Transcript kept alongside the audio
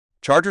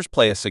Chargers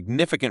play a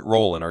significant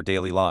role in our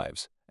daily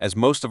lives, as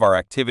most of our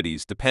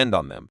activities depend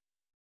on them.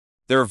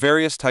 There are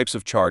various types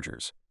of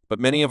chargers, but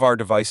many of our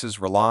devices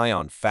rely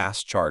on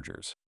fast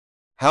chargers.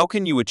 How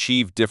can you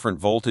achieve different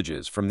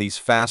voltages from these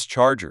fast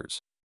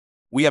chargers?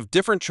 We have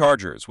different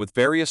chargers with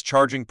various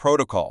charging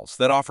protocols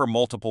that offer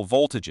multiple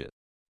voltages.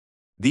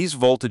 These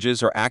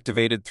voltages are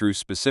activated through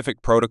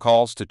specific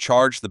protocols to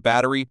charge the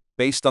battery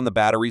based on the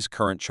battery's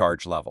current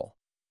charge level.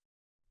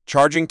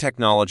 Charging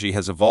technology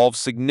has evolved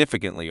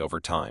significantly over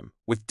time,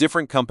 with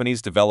different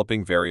companies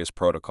developing various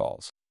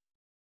protocols.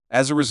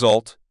 As a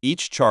result,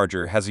 each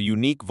charger has a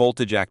unique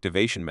voltage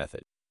activation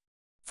method.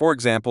 For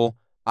example,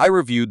 I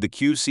reviewed the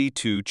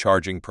QC2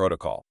 charging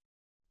protocol.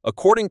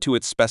 According to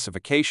its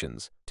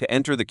specifications, to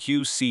enter the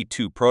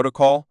QC2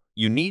 protocol,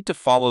 you need to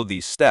follow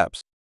these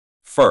steps.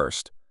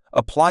 First,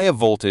 apply a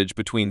voltage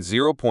between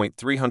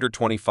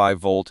 0.325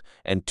 volt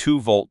and 2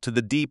 volt to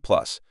the D+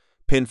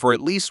 pin for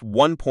at least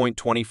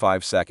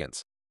 1.25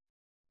 seconds.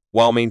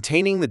 While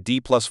maintaining the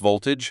D+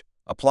 voltage,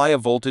 apply a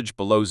voltage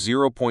below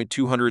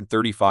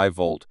 0.235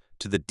 volt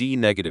to the D-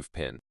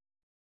 pin.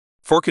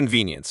 For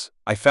convenience,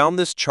 I found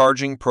this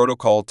charging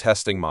protocol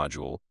testing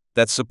module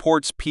that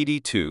supports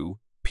PD2,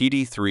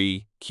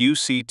 PD3,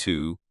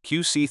 QC2,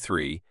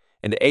 QC3,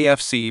 and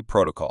AFC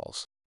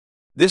protocols.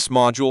 This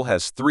module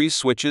has 3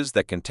 switches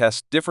that can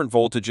test different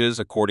voltages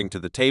according to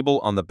the table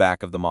on the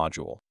back of the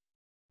module.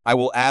 I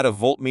will add a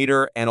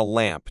voltmeter and a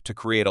lamp to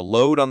create a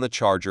load on the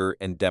charger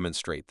and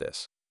demonstrate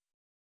this.